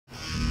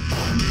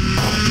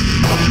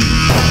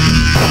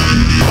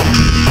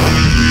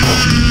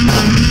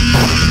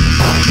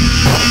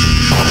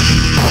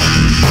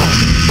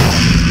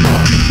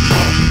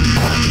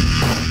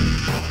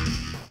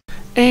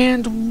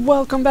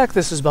Welcome back,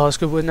 this is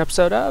Balliscoop with an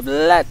episode of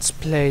Let's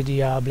Play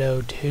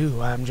Diablo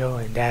 2. I'm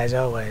joined, as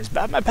always,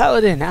 by my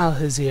paladin,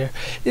 Alhazir,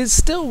 is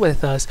still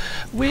with us.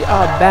 We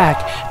are back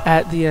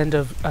at the end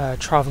of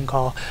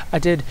Travancore. I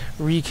did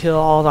re-kill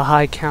all the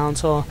High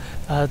Council.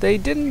 They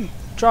didn't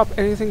drop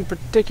anything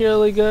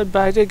particularly good, but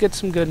I did get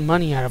some good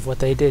money out of what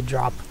they did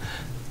drop.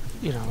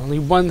 You know, only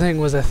one thing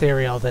was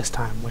ethereal this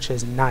time, which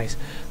is nice.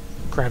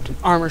 Grabbed an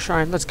armor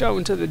shrine. Let's go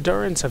into the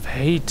Durance of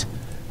Hate.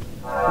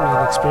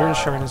 An experience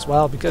shrine as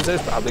well, because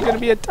there's probably going to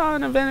be a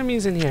ton of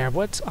enemies in here.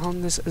 What's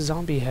on this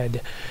zombie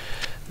head?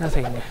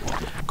 Nothing.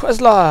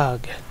 Quest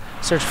log.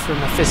 Search for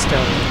Mephisto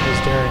and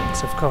his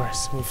Durance, of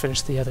course. We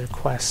finished the other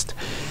quest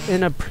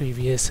in a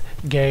previous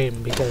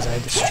game because I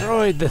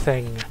destroyed the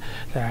thing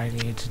that I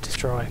needed to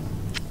destroy.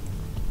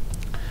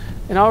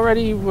 And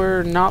already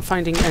we're not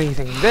finding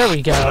anything. There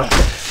we go.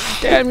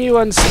 Damn you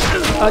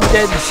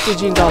undead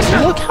Stygian dolls.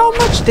 Look how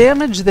much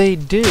damage they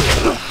do.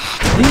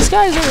 These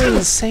guys are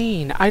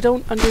insane. I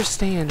don't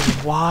understand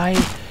why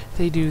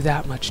they do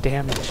that much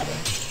damage.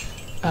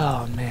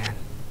 Oh, man.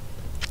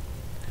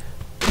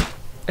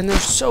 And they're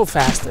so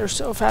fast. They're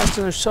so fast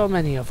and there's so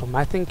many of them.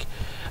 I think,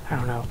 I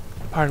don't know,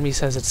 part of me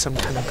says it's some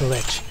kind of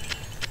glitch.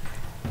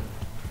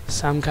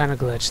 Some kind of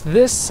glitch.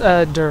 This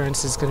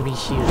Durance is going to be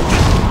huge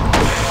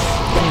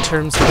in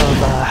terms of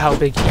how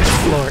big each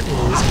floor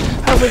is.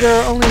 However,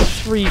 there are only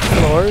 3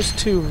 floors,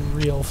 2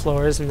 real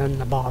floors, and then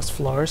the boss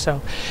floor,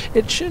 so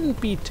it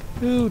shouldn't be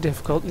too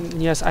difficult.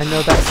 And yes, I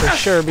know that for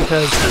sure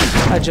because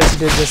I just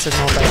did this in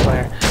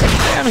multiplayer.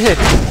 Damn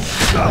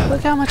it!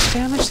 Look how much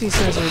damage these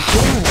guys are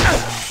doing.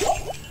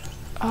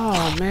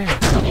 Oh, man.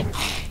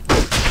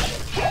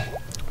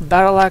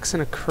 Battle axe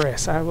and a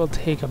Chris. I will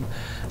take them.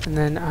 And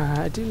then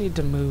I do need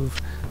to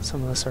move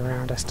some of this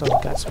around. I still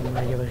got some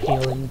regular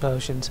healing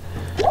potions.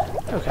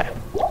 Okay.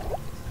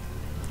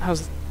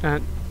 How's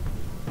that?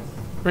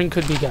 Ring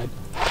could be good.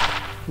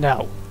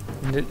 No.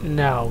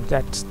 No,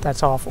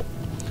 that's awful.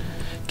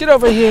 Get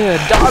over here,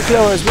 Dark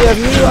Lords! We have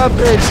new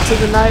upgrades to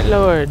the Night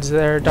Lords.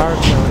 They're Dark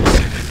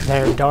Lords.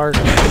 They're dark.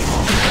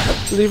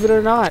 Believe it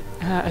or not,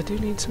 I do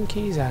need some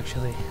keys,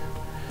 actually.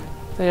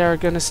 They are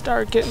going to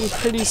start getting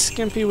pretty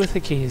skimpy with the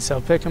keys,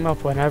 so pick them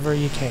up whenever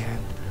you can.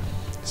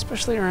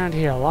 Especially around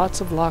here. Lots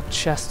of locked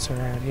chests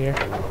around here.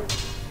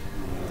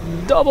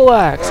 Double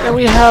axe! And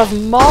we have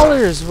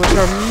maulers, which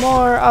are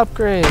more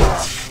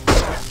upgrades.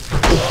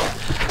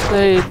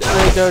 They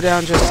go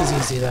down just as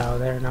easy, though.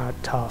 They're not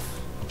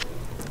tough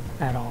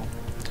at all.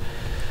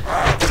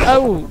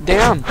 Oh,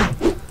 damn!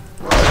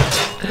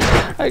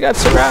 I got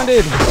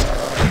surrounded!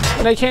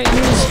 And I can't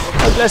use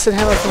a blessed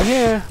hammer from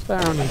here,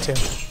 but I don't need to.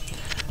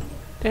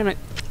 Damn it.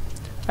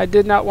 I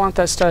did not want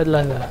that stud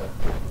leather.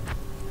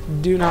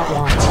 Do not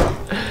want.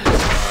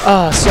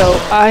 So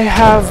I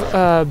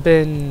have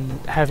been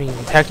having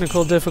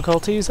technical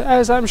difficulties,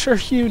 as I'm sure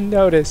you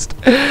noticed,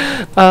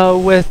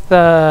 with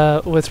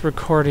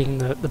recording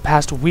the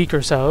past week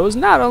or so. It was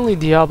not only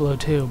Diablo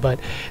 2, but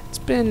it's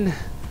been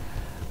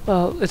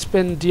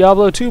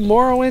Diablo 2,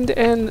 Morrowind,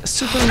 and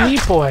Super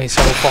Meat Boy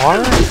so far.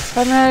 I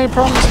haven't had any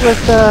problems with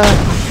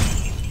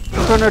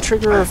Chrono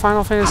Trigger or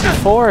Final Fantasy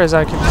IV, as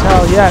I can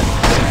tell yet.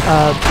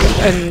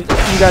 And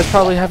you guys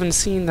probably haven't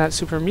seen that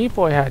Super Meat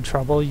Boy had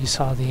trouble. You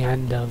saw the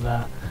end of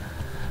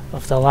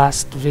the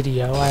last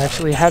video. I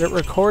actually had it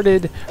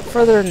recorded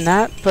further than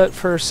that, but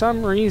for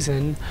some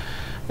reason,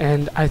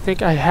 and I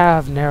think I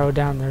have narrowed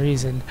down the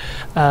reason,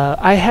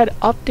 I had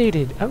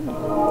updated...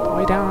 Oh,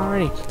 way down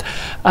already.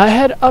 I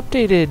had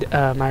updated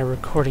my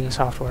recording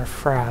software,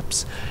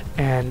 Fraps,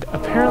 and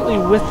apparently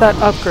with that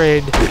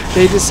upgrade,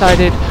 they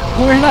decided,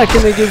 we're not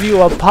going to give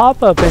you a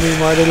pop-up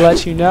anymore to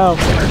let you know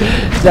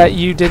that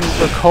you didn't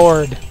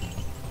record.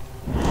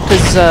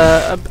 Because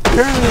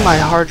apparently my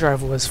hard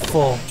drive was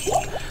full.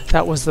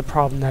 That was the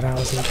problem that I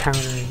was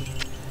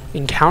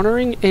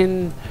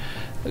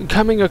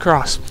coming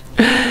across.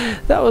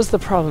 That was the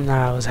problem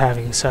that I was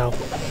having, so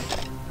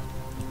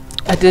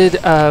I did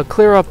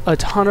clear up a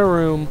ton of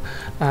room.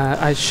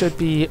 I should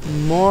be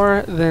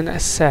more than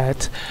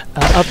set.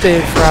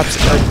 Updated Fraps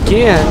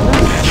again,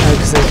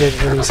 because they did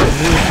release a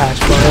new patch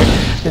for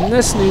it. And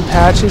this new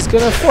patch is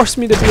going to force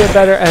me to be a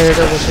better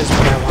editor, which is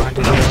what I wanted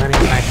to do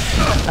anyway.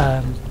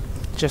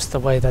 Just the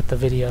way that the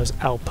videos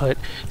output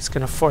is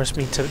going to force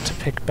me to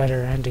pick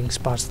better ending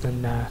spots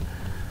than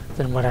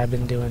what I've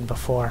been doing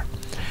before.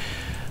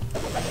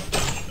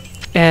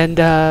 And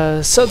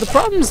so the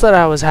problems that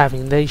I was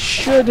having, they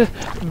should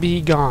be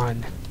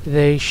gone.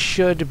 They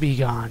should be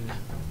gone.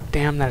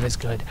 Damn, that is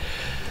good.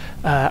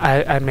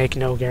 I make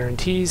no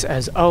guarantees,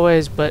 as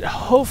always, but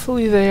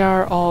hopefully they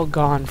are all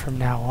gone from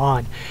now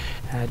on.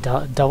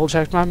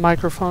 Double-checked my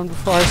microphone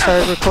before I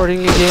started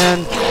recording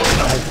again.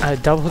 I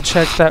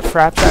double-checked that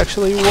Fraps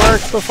actually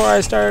worked before I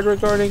started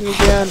recording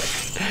again.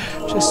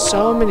 Just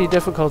so many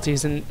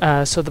difficulties, and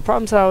so the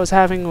problems that I was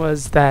having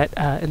was that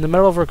in the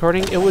middle of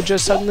recording, it would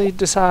just suddenly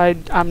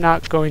decide I'm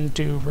not going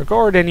to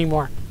record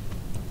anymore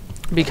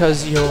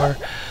because your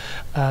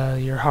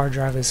hard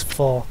drive is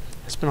full.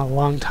 It's been a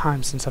long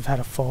time since I've had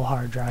a full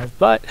hard drive,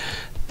 but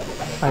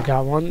I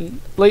got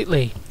one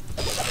lately.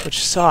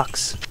 which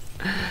sucks.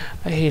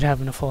 I hate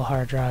having a full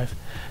hard drive.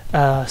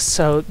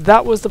 So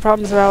that was the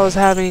problems that I was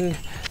having.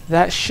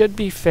 That should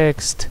be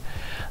fixed.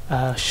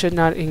 Should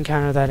not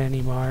encounter that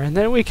anymore. And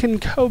then we can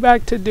go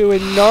back to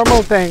doing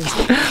normal things,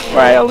 where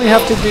I only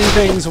have to do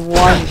things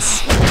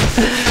once,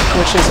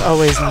 which is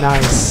always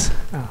nice.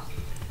 Oh,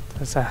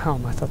 that's a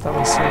helm. I thought that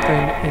was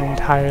something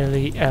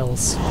entirely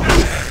else.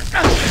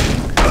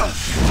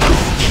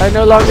 I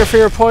no longer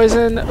fear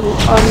poison.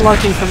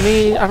 Unlucky for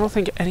me, I don't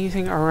think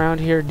anything around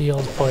here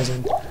deals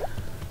poison.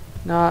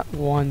 Not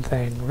one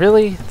thing.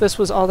 Really? This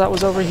was all that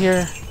was over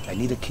here? I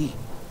need a key.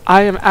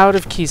 I am out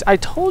of keys. I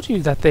told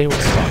you that they were...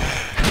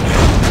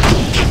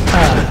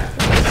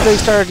 they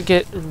started to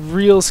get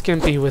real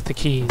skimpy with the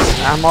keys.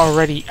 I'm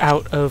already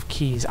out of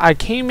keys. I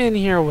came in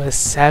here with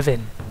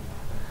 7.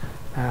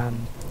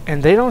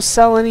 And they don't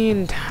sell any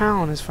in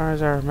town as far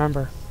as I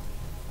remember.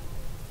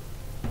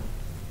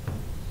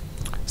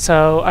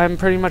 So I'm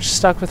pretty much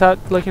stuck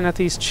without looking at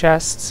these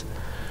chests.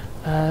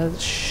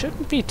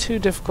 Shouldn't be too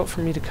difficult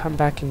for me to come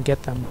back and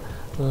get them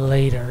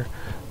later.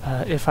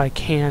 If I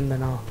can,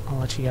 then I'll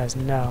let you guys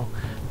know.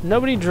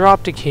 Nobody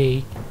dropped a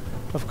key,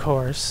 of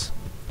course.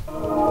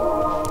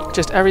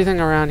 Just everything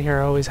around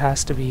here always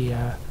has to be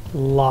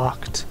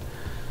locked.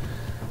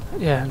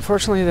 Yeah,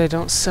 unfortunately they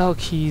don't sell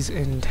keys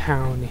in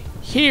town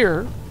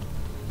here.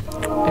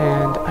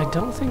 And I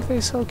don't think they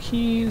sell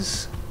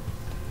keys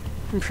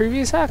from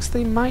previous acts.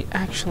 They might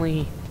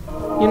actually...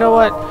 You know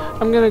what?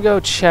 I'm gonna go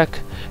check,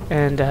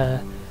 and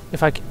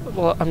if I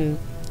well,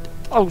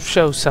 I'll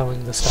show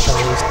selling the stuff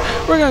at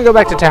least. We're gonna go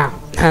back to town.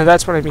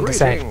 That's what I mean to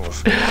say.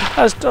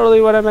 That's totally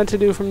what I meant to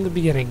do from the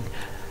beginning.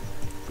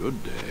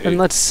 Good day. And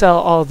let's sell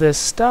all this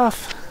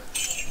stuff.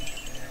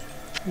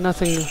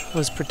 Nothing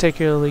was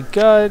particularly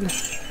good.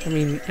 I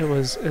mean, it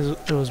was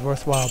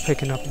worthwhile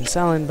picking up and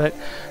selling, but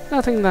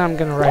nothing that I'm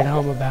gonna write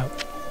home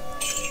about.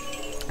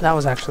 That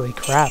was actually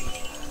crap.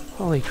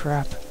 Holy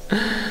crap.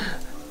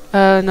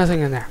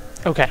 Nothing in there.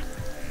 Okay.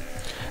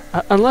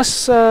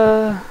 Unless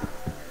the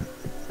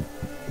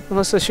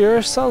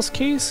Shira sells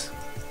keys?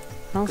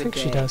 I don't think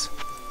she does.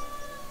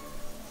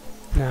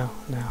 No.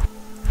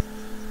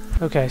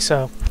 Okay,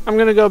 so I'm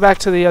gonna go back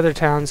to the other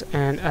towns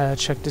and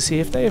check to see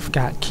if they've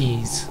got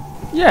keys.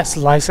 Yes,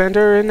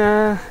 Lysander in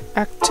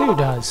Act 2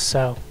 does,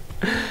 so...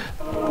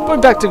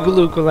 Went back to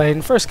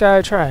Gulukulane. First guy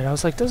I tried. I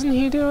was like, doesn't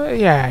he do it?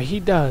 Yeah, he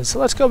does. So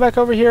let's go back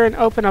over here and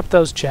open up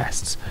those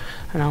chests.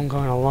 And I'm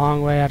going a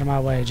long way out of my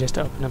way just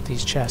to open up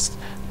these chests.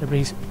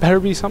 There better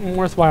be something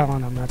worthwhile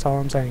on them, that's all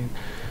I'm saying.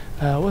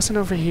 It wasn't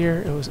over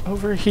here, it was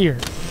over here.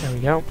 There we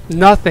go.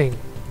 Nothing.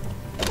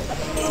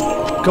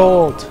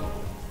 Gold.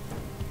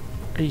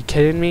 Are you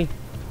kidding me?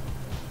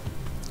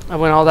 I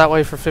went all that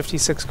way for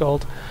 56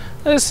 gold.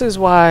 This is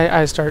why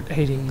I start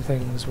hating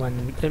things,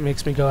 when it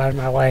makes me go out of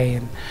my way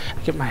and I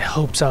get my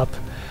hopes up.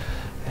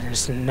 And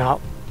it's not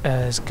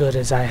as good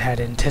as I had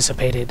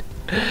anticipated.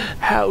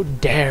 How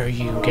dare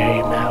you,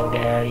 game? How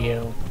dare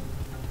you?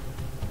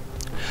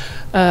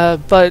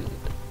 But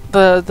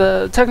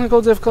the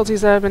technical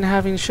difficulties that I've been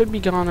having should be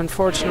gone.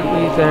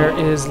 Unfortunately, there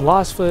is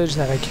lost footage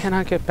that I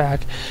cannot get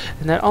back,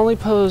 and that only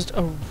posed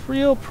a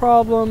real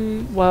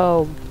problem,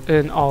 well,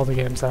 in all the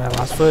games that I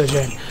lost footage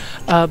in.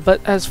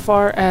 But as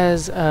far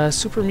as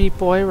Super Meat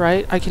Boy,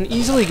 right, I can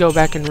easily go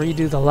back and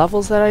redo the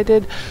levels that I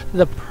did.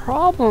 The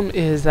problem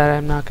is that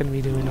I'm not going to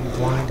be doing them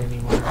blind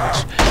anymore,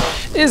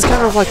 which is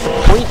kind of like the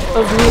point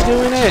of me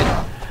doing it.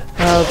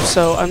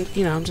 So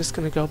I'm just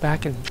going to go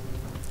back and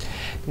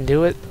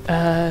do it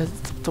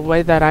the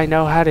way that I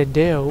know how to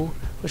do,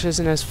 which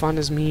isn't as fun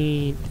as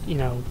me,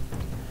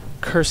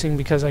 cursing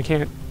because I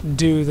can't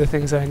do the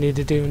things that I need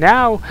to do.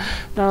 Now,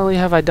 not only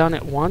have I done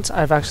it once,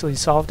 I've actually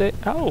solved it.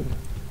 Oh,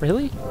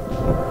 really?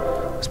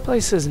 This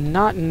place is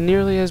not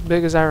nearly as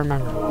big as I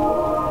remember.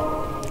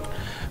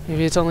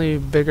 Maybe it's only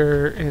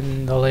bigger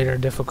in the later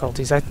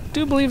difficulties. I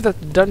do believe that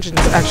the dungeons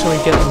actually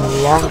get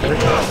longer.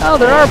 Oh,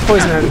 there are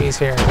poison enemies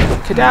here.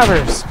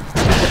 Cadavers.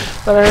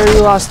 But I already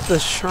lost the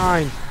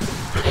shrine.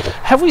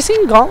 Have we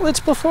seen gauntlets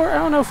before? I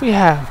don't know if we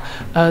have.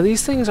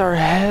 These things are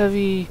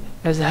heavy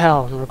as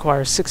hell and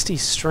require 60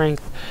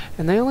 strength,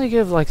 and they only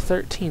give like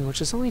 13,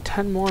 which is only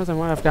 10 more than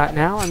what I've got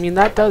now. I mean,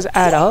 that does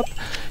add up.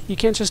 You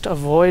can't just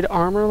avoid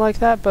armor like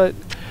that, but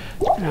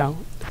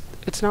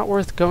it's not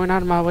worth going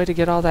out of my way to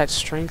get all that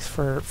strength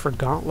for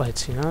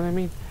gauntlets, you know what I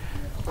mean?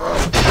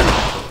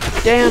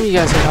 Damn, you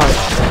guys are hard.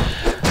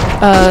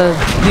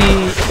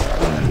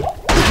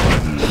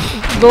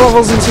 The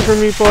levels in Super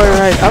Meat Boy,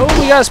 right? Oh,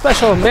 we got a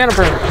special mana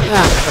burn.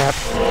 Ah, crap.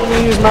 Let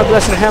me use my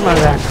blessed hammer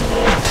then.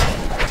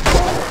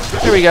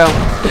 Here we go.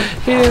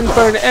 He didn't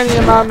burn any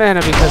of my mana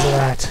because of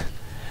that,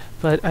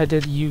 but I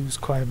did use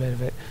quite a bit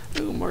of it.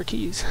 Ooh, more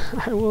keys.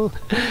 I will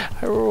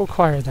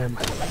require them.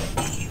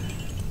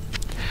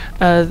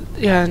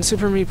 Yeah, in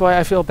Super Meat Boy,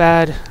 I feel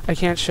bad. I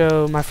can't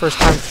show my first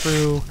time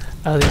through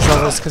these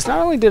levels because not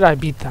only did I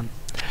beat them,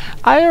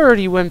 I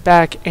already went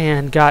back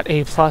and got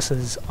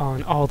A+s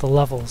on all the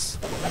levels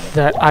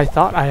that I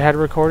thought I had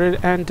recorded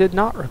and did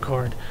not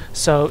record.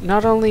 So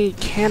not only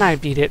can I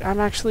beat it,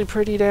 I'm actually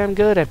pretty damn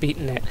good at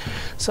beating it.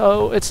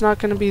 So it's not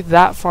going to be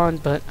that fun,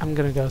 but I'm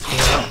going to go through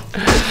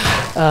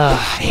it. I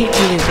hate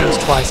doing things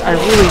twice. I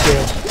really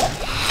do.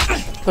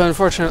 But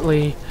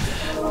unfortunately,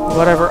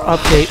 whatever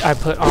update I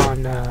put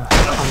on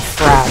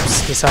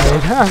Fraps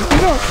decided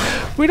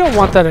we don't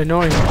want that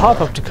annoying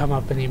pop-up to come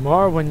up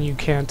anymore when you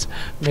can't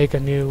make a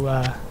new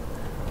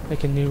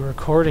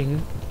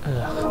recording.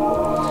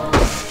 Ugh.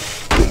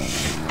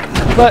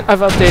 But I've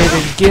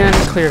updated again,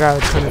 cleared out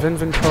a ton of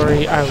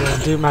inventory. I will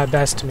do my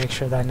best to make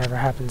sure that never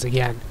happens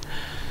again.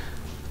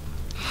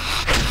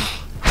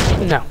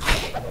 No.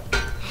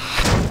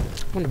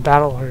 One of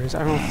battle orders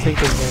I don't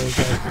think is very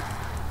good.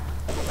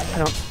 I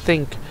don't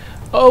think.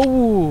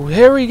 Oh,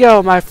 here we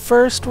go, my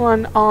first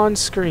one on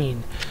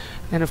screen.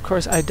 And of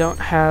course I don't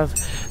have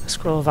a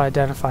scroll of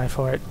identify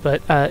for it,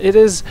 but it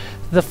is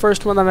the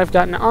first one that I've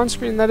gotten on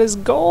screen that is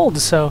gold,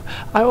 so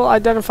I will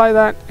identify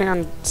that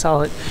and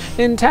sell it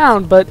in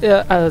town, but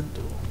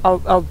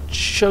I'll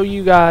show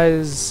you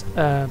guys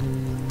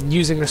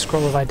using the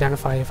scroll of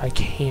identify if I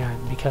can,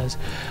 because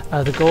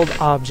the gold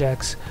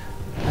objects,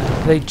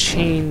 they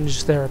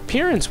change their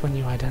appearance when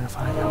you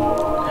identify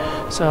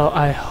them. So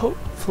I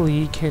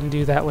hopefully can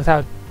do that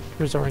without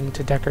resorting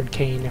to Deckard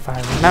Cain if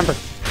I remember.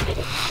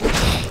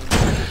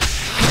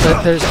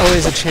 But there's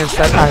always a chance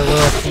that I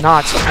will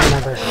not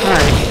remember.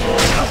 Alright.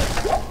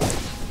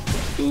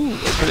 Ooh,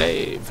 a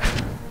glaive.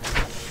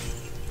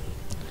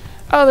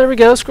 Oh, there we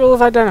go. Scroll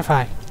of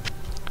Identify.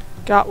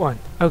 Got one.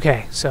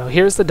 Okay, so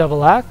here's the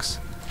double axe.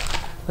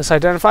 Let's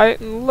identify it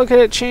and look at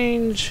it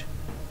change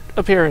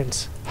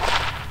appearance.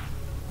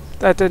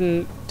 That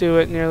didn't do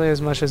it nearly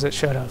as much as it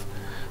should have.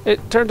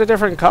 It turned a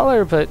different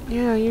color, but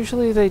yeah,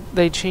 usually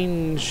they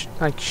change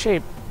like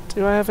shape.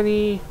 Do I have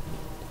any?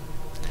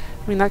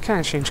 I mean, that kind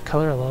of changed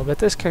color a little bit.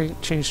 This kind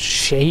of changed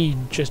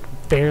shade just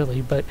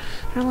barely, but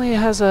apparently it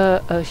has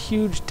a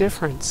huge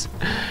difference.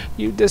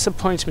 You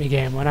disappoint me,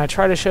 game. When I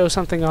try to show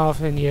something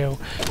off in you,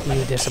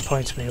 you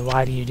disappoint me.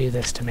 Why do you do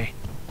this to me?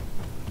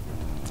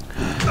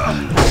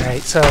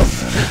 Alright, so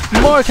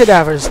more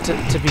cadavers to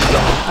be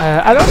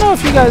done. I don't know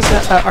if you guys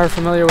are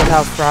familiar with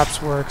how Fraps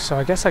work, so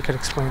I guess I could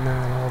explain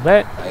that a little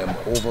bit. I am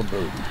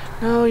overburdened.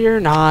 No, you're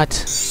not.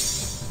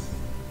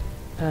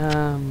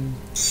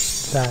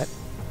 That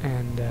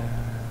and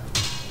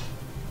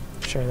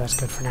sure, that's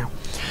good for now.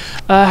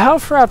 How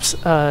Fraps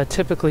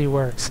typically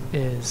works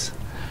is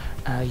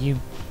you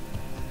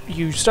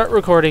start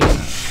recording,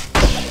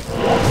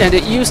 and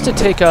it used to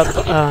take up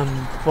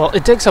well,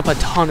 it takes up a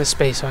ton of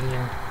space on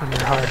your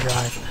hard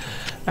drive.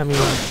 I mean,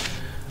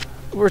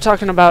 we're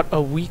talking about a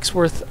week's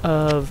worth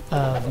of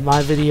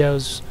my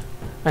videos.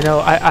 I know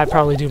I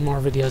probably do more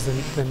videos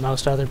than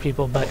most other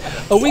people, but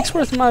a week's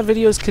worth of my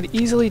videos could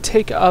easily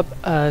take up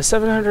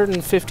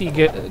 750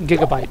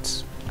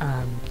 gigabytes.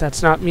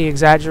 That's not me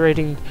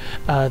exaggerating.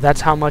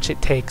 That's how much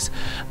it takes.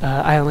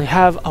 I only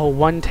have a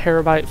 1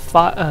 terabyte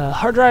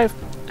hard drive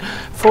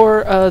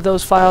for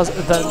those files.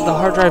 The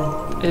hard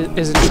drive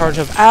is in charge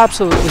of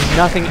absolutely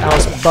nothing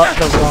else but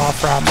the raw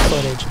Fraps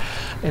footage,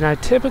 and I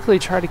typically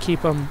try to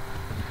keep them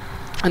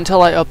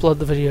until I upload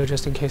the video,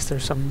 just in case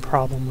there's some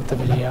problem with the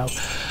video.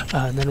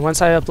 And then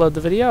once I upload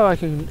the video, I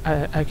can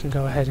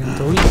go ahead and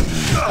delete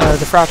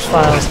the Fraps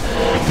files.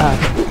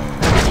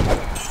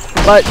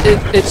 But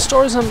it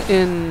stores them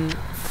in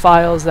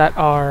files that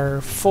are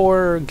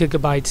 4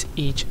 gigabytes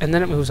each, and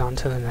then it moves on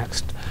to the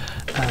next.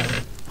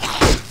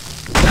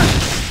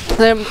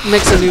 Then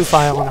makes a new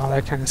file and all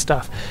that kind of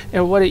stuff.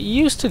 And what it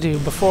used to do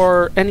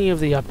before any of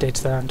the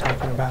updates that I'm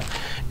talking about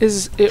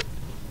is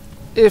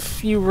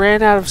if you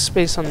ran out of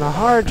space on the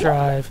hard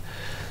drive,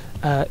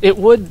 it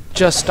would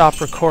just stop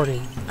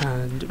recording.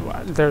 And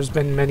there's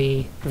been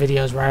many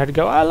videos where I had to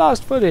go, I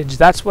lost footage.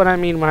 That's what I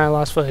mean when I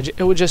lost footage.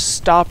 It would just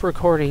stop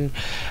recording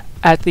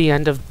at the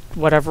end of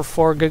whatever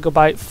 4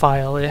 gigabyte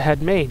file it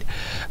had made.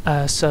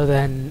 So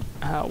then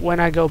when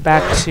I go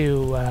back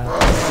to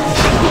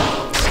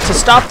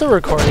stop the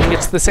recording,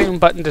 it's the same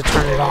button to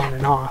turn it on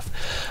and off.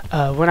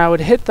 When I would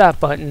hit that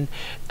button,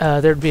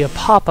 there'd be a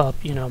pop-up.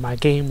 You know, my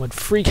game would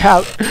freak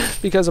out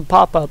because a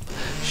pop-up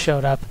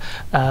showed up,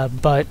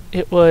 but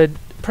it would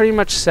pretty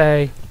much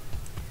say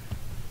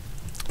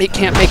it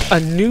can't make a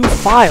new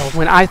file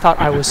when I thought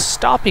I was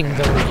stopping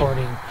the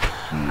recording,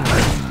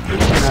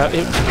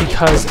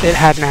 because it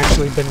hadn't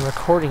actually been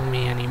recording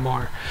me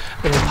anymore.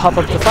 It would pop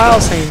up the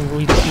file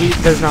saying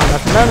there's not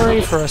enough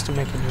memory for us to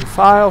make a new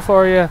file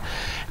for you.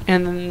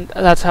 And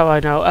that's how I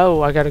know,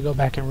 oh, I gotta go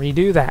back and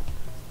redo that.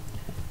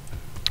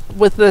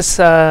 With this,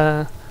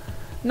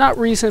 not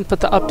recent, but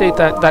the update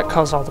that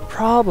caused all the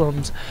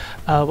problems,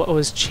 what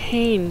was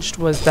changed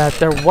was that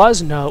there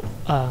was no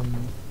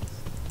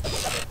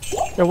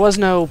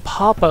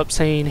pop-up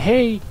saying,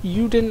 hey,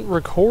 you didn't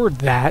record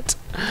that,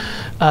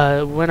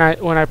 when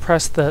I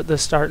pressed the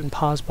start and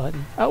pause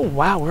button. Oh,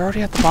 wow, we're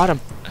already at the bottom.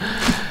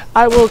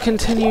 I will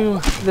continue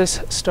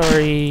this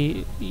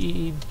story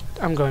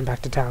I'm going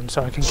back to town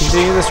so I can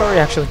continue the story,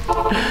 actually.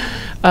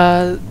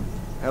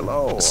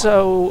 Hello.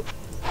 So,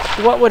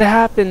 what would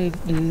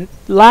happen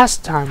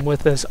last time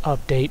with this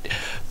update,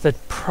 the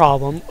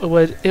problem,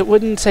 it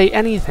wouldn't say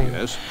anything.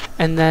 Yes.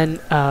 And then,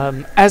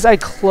 as I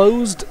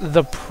closed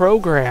the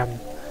program,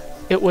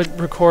 it would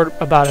record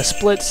about a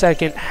split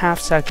second, half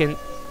second,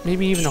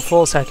 maybe even a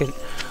full second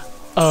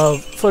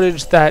of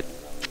footage that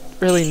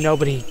really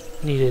nobody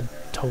needed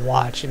to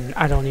watch, and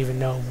I don't even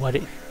know what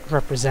it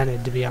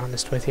represented, to be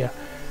honest with you.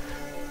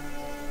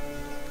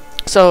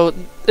 So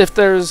if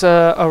there's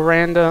a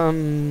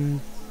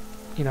random,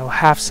 you know,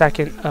 half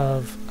second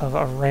of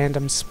a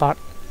random spot,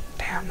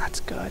 damn,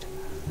 that's good.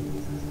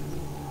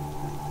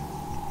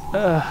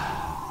 What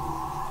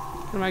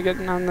am I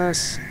getting on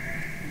this?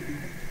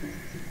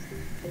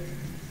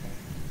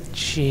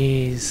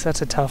 Jeez,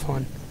 that's a tough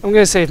one. I'm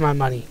gonna save my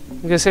money.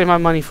 I'm gonna save my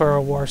money for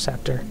a war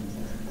scepter.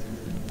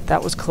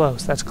 That was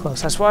close. That's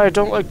close. That's why I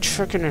don't like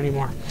chicken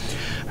anymore.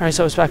 Alright,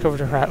 so it's back over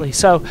to Ratley.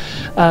 So,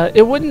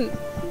 it wouldn't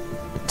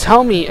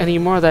tell me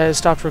anymore that it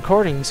stopped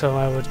recording, so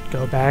I would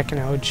go back and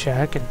I would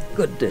check, and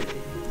Good day.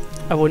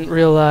 I wouldn't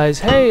realize,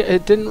 hey,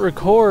 it didn't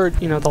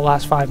record, you know, the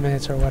last 5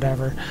 minutes or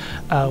whatever,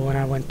 when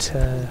I went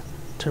to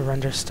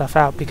render stuff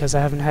out, because I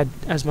haven't had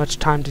as much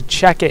time to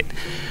check it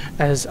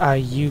as I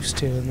used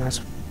to, and that's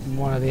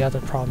one of the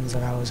other problems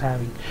that I was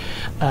having.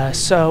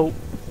 So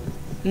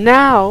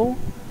now,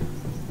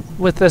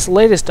 with this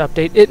latest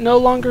update, it no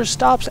longer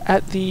stops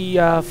at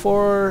the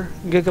 4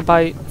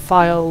 GB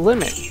file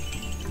limit.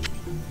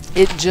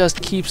 It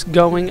just keeps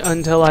going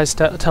until I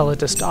tell it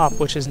to stop,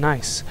 which is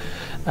nice.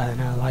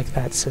 And I like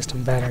that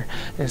system better.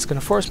 And it's going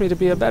to force me to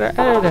be a better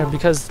editor,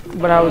 because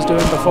what I was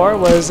doing before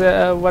was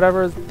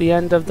whatever the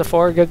end of the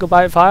 4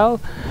 GB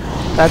file,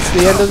 that's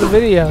the end of the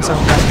video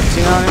sometimes,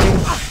 you know what I mean?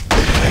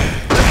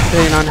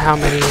 Depending on how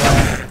many,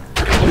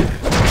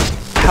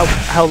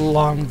 how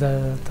long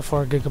the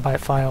 4 GB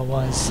file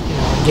was. You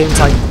know, in games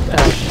like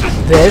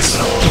this,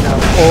 you know,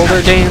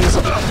 older games,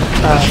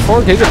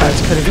 4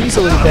 GB could have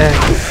easily been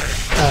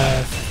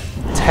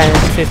 10,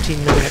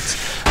 15 minutes.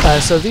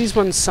 So these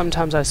ones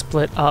sometimes I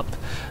split up,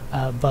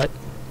 but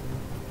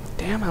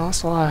damn, I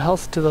lost a lot of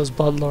health to those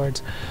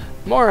bloodlords.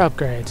 More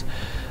upgrades.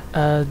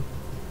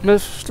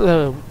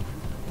 The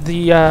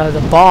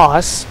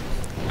boss,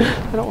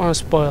 I don't want to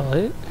spoil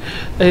it,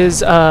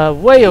 is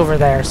way over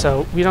there,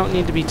 so we don't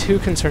need to be too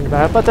concerned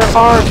about it. But there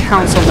are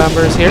council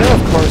members here,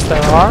 of course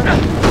there are.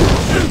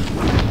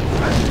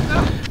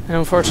 And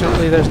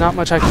unfortunately, there's not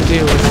much I can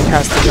do when I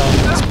cast the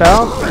Judgment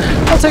spell.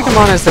 I'll take them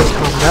on as they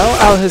come, though.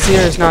 Al-Hazir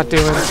is not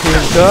doing too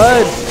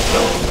good.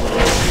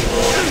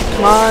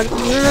 Come on.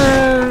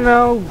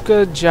 No.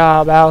 Good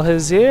job,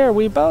 Al-Hazir.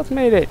 We both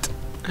made it.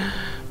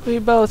 We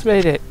both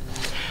made it.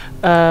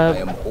 I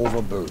am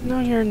overburdened. No,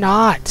 you're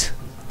not.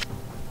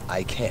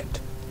 I can't.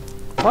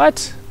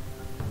 What?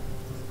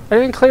 I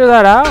didn't clear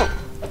that out.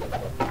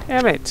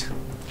 Damn it.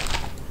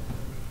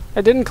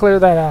 I didn't clear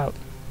that out.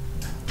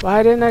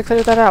 Why didn't I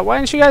clear that out? Why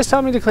didn't you guys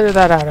tell me to clear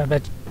that out? I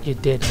bet you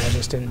did, and I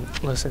just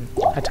didn't listen.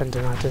 I tend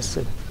to not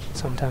listen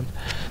sometimes.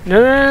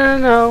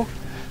 No.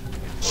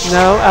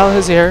 No,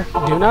 Al-Hazir,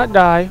 do not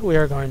die. We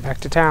are going back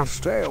to town.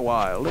 Stay a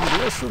while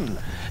and listen.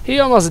 He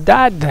almost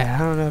died there. I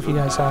don't know if you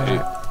guys saw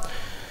that.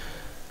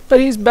 But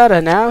he's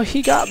better now.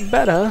 He got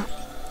better.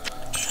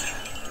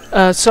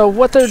 So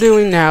what they're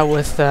doing now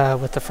with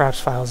the Fraps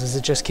files is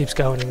it just keeps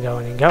going and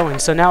going and going.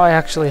 So now I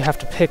actually have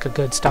to pick a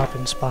good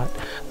stopping spot,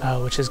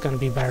 which is going to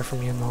be better for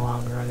me in the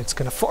long run. It's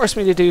going to force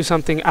me to do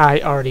something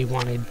I already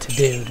wanted to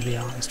do, to be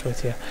honest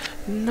with you.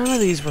 None of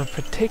these were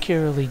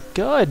particularly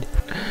good.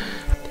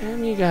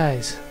 Damn you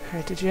guys.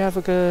 Alright, did you have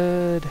a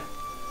good...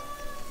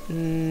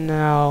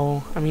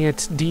 No. I mean,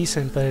 it's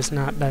decent, but it's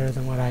not better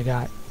than what I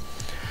got.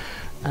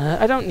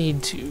 I don't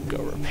need to go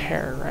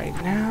repair right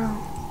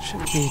now.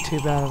 Shouldn't be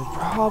too bad of a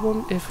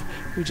problem if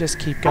we just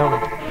keep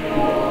going.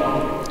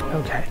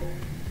 Okay.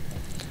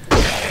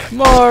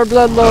 More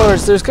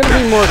Bloodlords! There's going to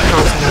be more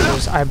council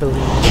members, I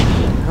believe.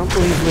 I don't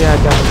believe we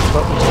had done with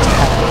what we just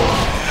had.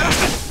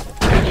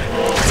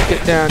 Let's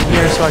get down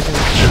here so I can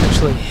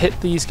actually hit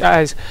these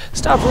guys.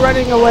 Stop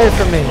running away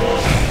from me!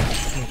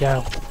 There we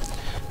go.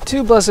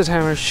 2 Blessed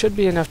Hammers should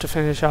be enough to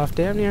finish off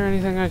damn near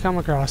anything I come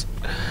across.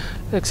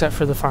 Except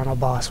for the final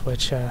boss,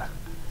 which I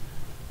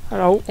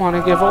don't want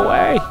to give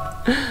away.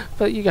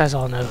 But you guys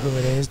all know who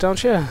it is,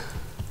 don't you?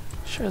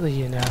 Surely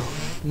you know.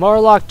 More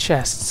locked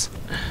chests.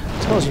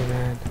 Told you,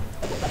 man.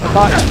 I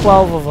bought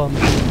 12 of them.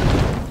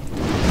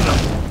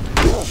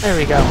 There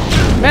we go.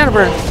 Mana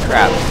burn.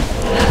 Crap.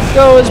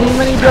 Go as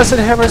many Blessed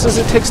Hammers as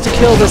it takes to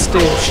kill this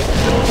douche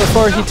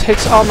before he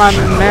takes all my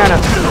mana.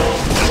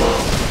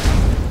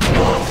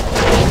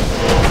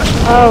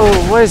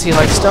 Oh, what is he,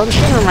 like Stone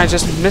King, or am I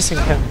just missing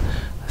him?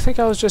 I think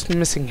I was just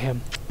missing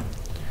him.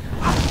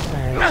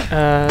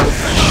 Alright,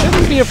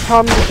 shouldn't be a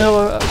problem to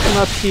go come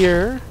up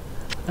here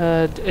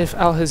if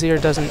Al-Hazir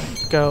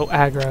doesn't go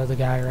aggro the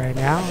guy right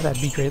now.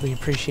 That'd be greatly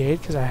appreciated,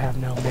 because I have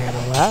no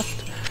mana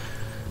left.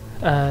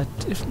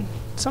 If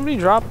somebody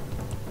drop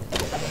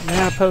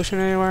mana potion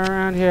anywhere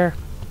around here,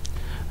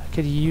 I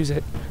could use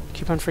it.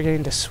 keep on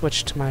forgetting to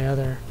switch to my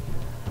other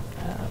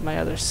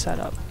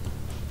setup.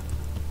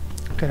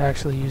 Could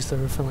actually use the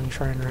refilling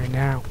shrine right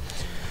now.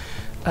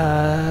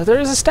 There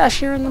is a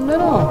stash here in the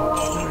middle.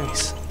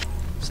 Nice.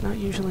 There's not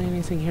usually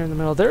anything here in the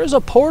middle. There is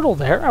a portal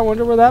there. I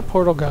wonder where that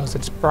portal goes.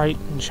 It's bright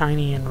and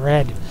shiny and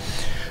red.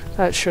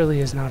 That surely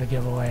is not a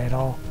giveaway at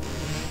all.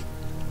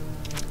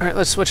 Alright,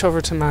 let's switch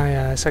over to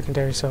my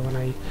secondary so when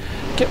I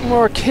get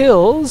more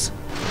kills,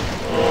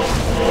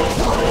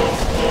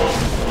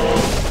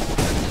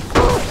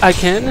 I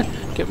can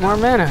get more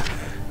mana.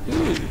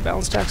 Ooh,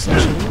 balanced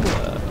acceleration.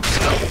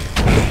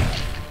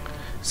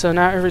 So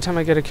now every time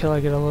I get a kill, I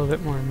get a little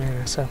bit more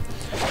mana. So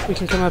we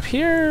can come up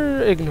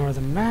here, ignore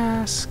the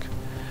mask.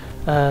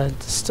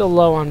 Still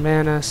low on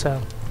mana, so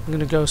I'm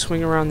going to go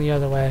swing around the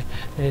other way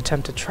and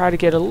attempt to try to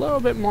get a little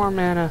bit more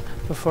mana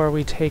before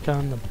we take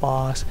on the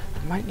boss. I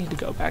might need to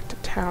go back to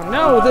town.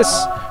 No,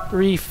 this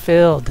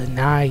refilled.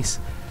 Nice.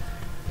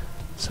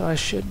 So I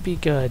should be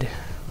good.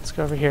 Let's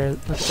go over here.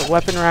 Look at the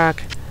weapon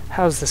rack.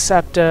 How's the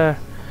scepter?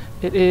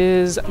 It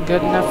is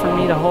good enough for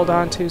me to hold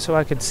on to so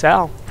I could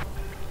sell.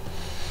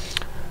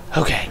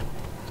 Okay.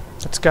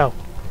 Let's go.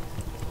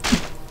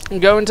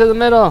 Go into the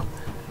middle.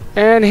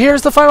 And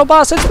here's the final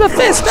boss. It's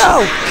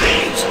Mephisto!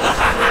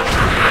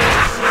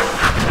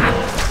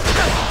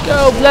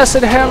 Go,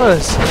 blessed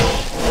hammers!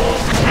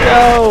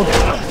 Go!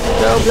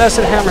 Go,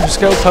 blessed hammers.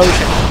 Go,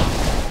 potion.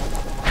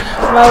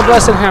 No,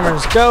 blessed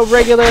hammers. Go,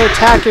 regular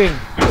attacking.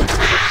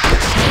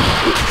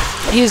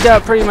 He's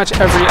got pretty much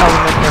every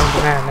element known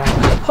to man now.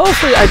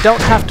 Hopefully I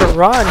don't have to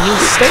run.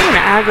 He's staying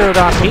aggroed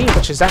on me,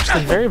 which is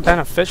actually very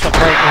beneficial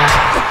right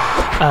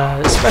now.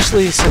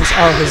 Especially since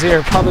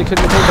Al-Hazir probably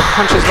couldn't take a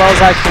punch as well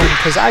as I can,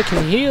 because I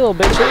can heal,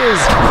 bitches.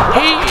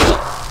 Heal!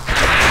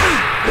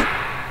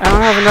 I don't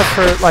have enough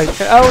for, like,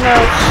 oh no,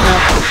 no.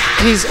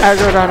 He's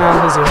aggroed on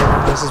Al-Hazir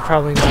now. This is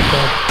probably not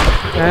good.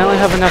 And I only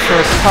have enough for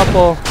a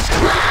couple.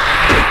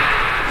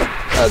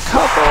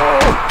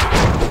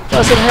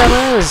 Blessed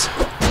hammers.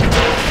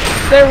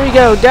 There we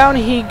go. Down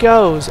he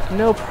goes.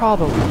 No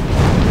problem.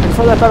 And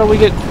for that battle, we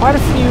get quite a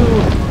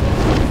few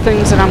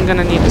things that I'm going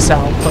to need to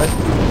sell, but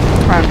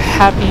I'm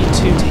happy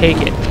to take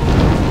it.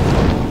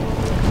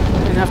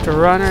 Didn't have to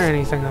run or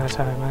anything that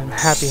time. I'm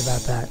happy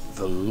about that.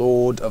 The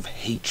Lord of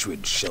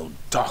Hatred shall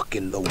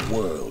darken the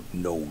world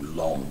no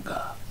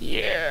longer.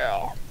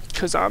 Yeah,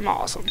 because I'm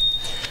awesome.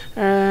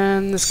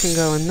 And this can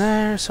go in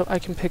there, so I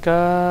can pick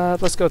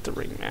up... Let's go with the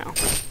ring mail.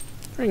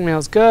 Ring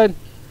mail's good.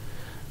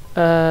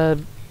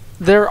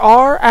 There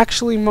are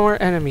actually more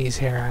enemies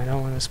here. I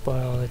don't want to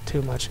spoil it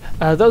too much.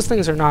 Those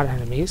things are not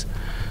enemies.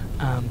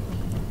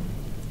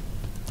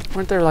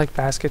 Weren't there like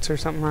baskets or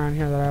something around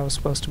here that I was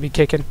supposed to be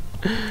kicking?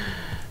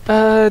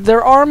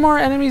 There are more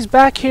enemies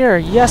back here.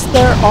 Yes,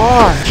 there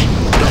are.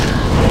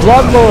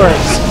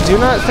 Bloodlords, do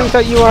not think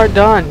that you are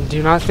done.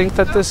 Do not think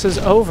that this is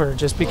over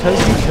just because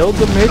you killed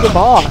the mega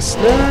boss.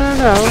 No, no, no,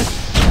 no.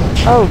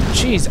 Oh,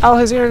 jeez.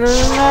 Al-Hazir, no,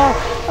 no, no.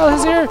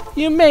 Al-Hazir,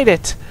 you made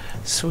it.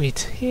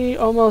 Sweet. He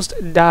almost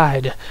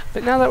died.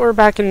 But now that we're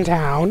back in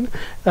town,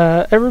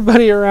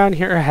 everybody around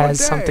here has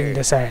something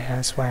to say,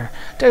 I swear.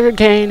 Digger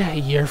Kane,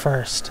 you're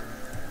first.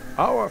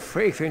 Our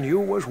faith in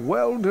you was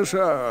well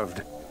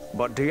deserved.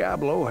 But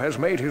Diablo has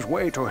made his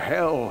way to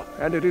hell,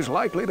 and it is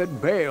likely that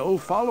Baal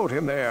followed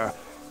him there.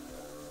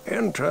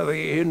 Enter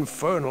the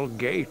infernal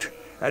gate,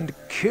 and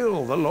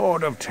kill the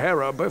Lord of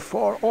Terror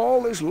before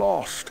all is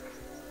lost.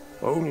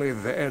 Only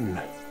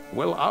then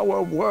will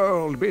our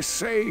world be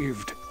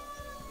saved.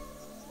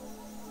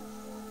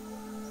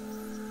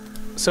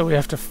 So we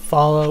have to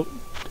follow...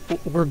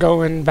 We're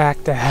going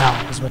back to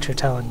hell, is what you're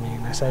telling me.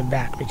 And I said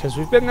back because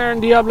we've been there in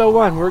Diablo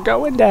 1. We're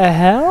going to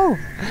hell?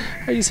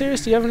 Are you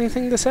serious? Do you have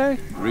anything to say?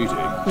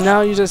 Greetings.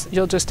 No,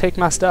 you'll just take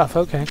my stuff.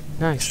 Okay,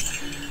 nice.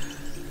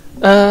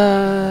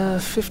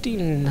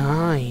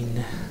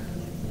 59.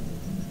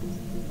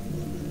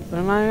 What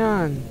am I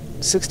on?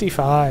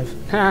 65.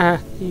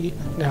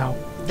 No,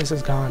 this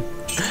is gone.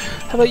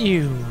 How about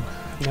you?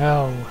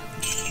 No.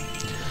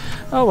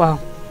 Oh well.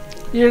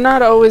 You're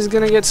not always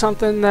going to get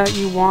something that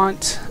you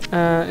want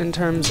in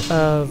terms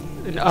of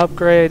an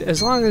upgrade.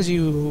 As long as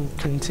you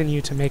continue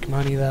to make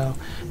money, though,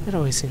 it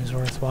always seems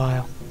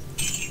worthwhile.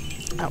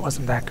 That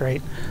wasn't that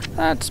great.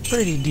 That's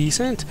pretty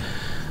decent.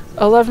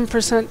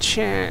 11%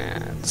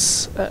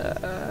 chance.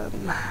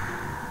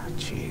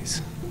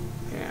 Jeez.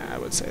 Yeah, I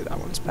would say that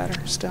one's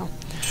better still.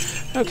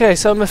 Okay,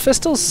 so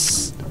Mephisto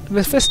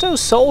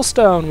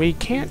Soulstone. We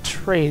can't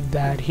trade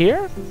that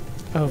here,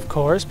 of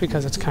course,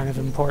 because it's kind of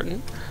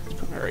important.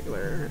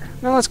 Regular.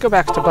 Now let's go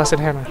back to Blessed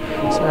Hammer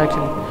so I can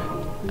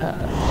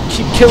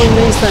keep killing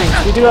these things.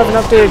 We do have an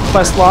updated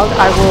quest log.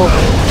 I will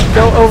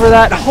go over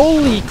that.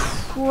 Holy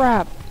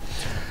crap!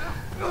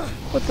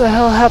 What the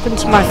hell happened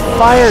to my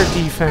fire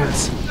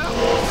defense?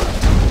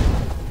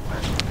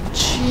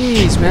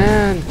 Jeez,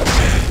 man.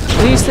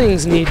 These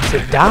things need to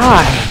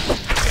die.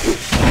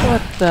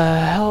 What the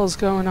hell's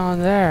going on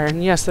there?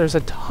 And yes, there's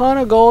a ton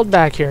of gold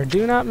back here.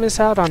 Do not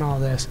miss out on all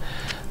this.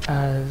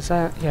 Is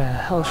that...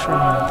 Yeah, Hell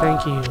Shrine.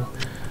 Thank you.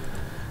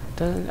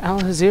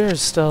 Al-Hazir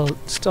is still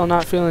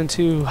not feeling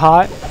too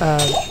hot.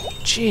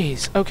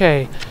 Jeez.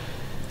 Okay.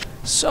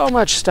 So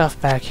much stuff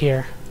back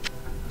here.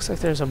 Looks like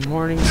there's a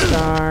morning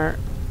star.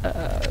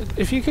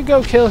 If you could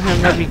go kill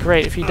him, that'd be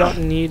great. If you don't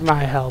need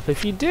my help.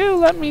 If you do,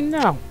 let me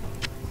know.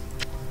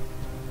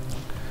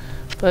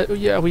 But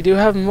yeah, we do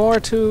have more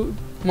to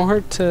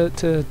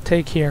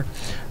take here.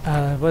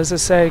 What does it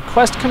say?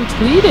 Quest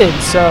completed.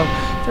 So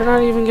they're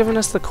not even giving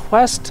us the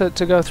quest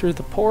to go through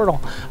the portal,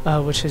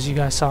 which, as you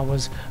guys saw,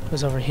 was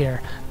over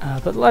here.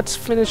 But let's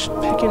finish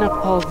picking up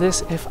all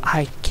this if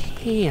I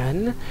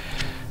can.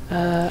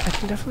 I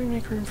can definitely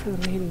make room for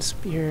the maiden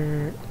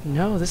spear.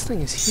 No, this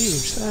thing is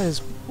huge. That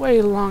is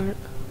way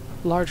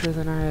larger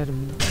than I had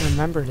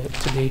remembered it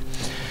to be.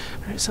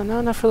 Alright, so not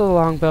enough for the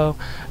longbow.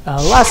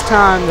 Last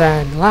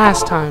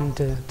time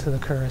to the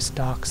Curus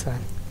docks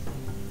then.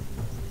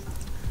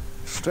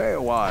 Stay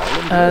a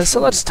while. So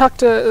let's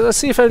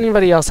see if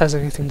anybody else has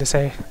anything to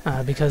say,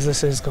 because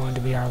this is going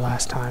to be our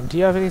last time. Do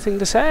you have anything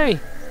to say?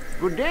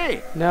 Good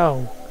day.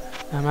 No.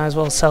 I might as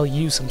well sell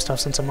you some stuff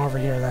since I'm over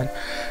here then.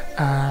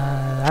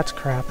 That's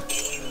crap.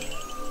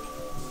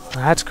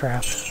 That's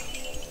crap.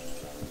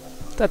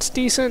 That's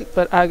decent,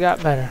 but I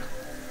got better.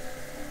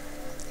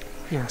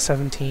 Yeah,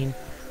 17.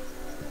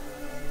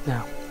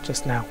 No,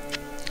 just now.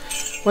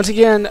 Once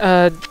again,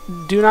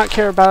 do not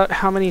care about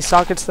how many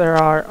sockets there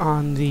are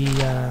on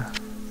the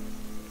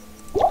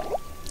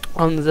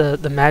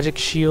magic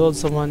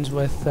shields, the ones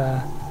with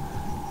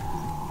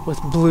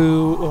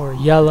blue or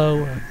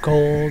yellow or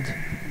gold.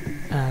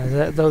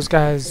 Those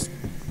guys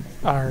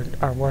are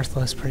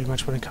worthless pretty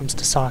much when it comes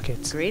to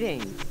sockets.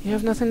 Greetings. You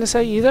have nothing to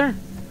say either?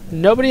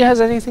 Nobody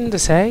has anything to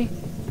say?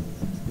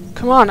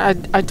 Come on,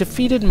 I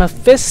defeated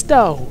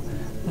Mephisto,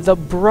 the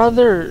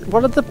brother,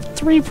 one of the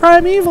 3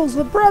 prime evils,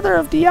 the brother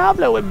of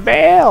Diablo and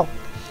Baal.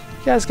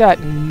 You guys got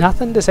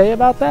nothing to say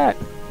about that?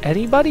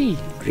 Anybody?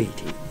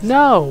 Greetings.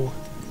 No.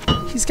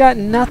 He's got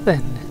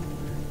nothing.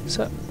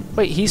 So,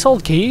 wait, he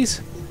sold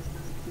keys?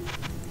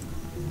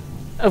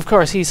 Of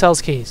course, he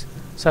sells keys.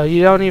 So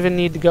you don't even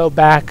need to go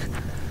back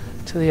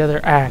to the other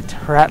act.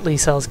 Ratley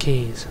sells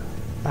keys.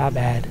 My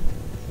bad.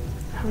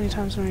 How many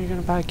times are you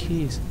going to buy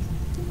keys?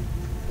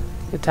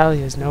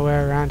 Italia's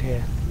nowhere around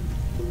here.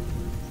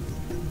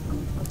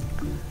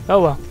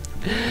 Oh well.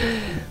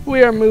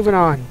 We are moving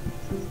on.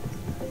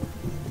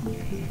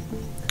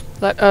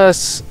 Let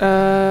us,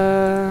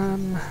 yeah.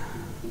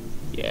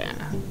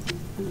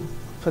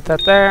 Put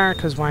that there,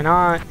 because why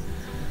not?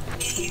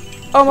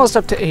 Almost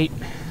up to 8.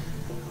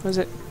 What is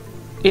it?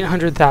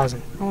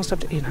 800,000. Almost up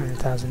to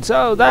 800,000.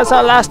 So, that's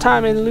our last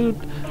time in Loot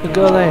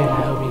Golane.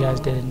 I hope you guys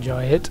did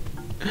enjoy it.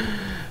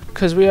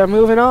 Because we are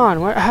moving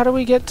on. How do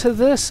we get to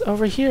this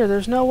over here?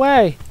 There's no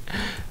way.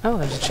 Oh,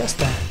 there's a chest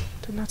there.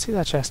 Did not see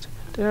that chest.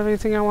 Didn't have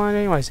anything I wanted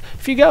anyways.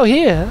 If you go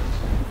here,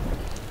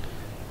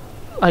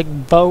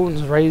 like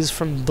bones raised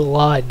from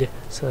blood,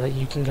 so that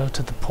you can go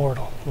to the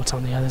portal. What's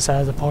on the other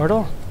side of the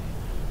portal?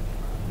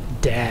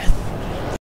 Death.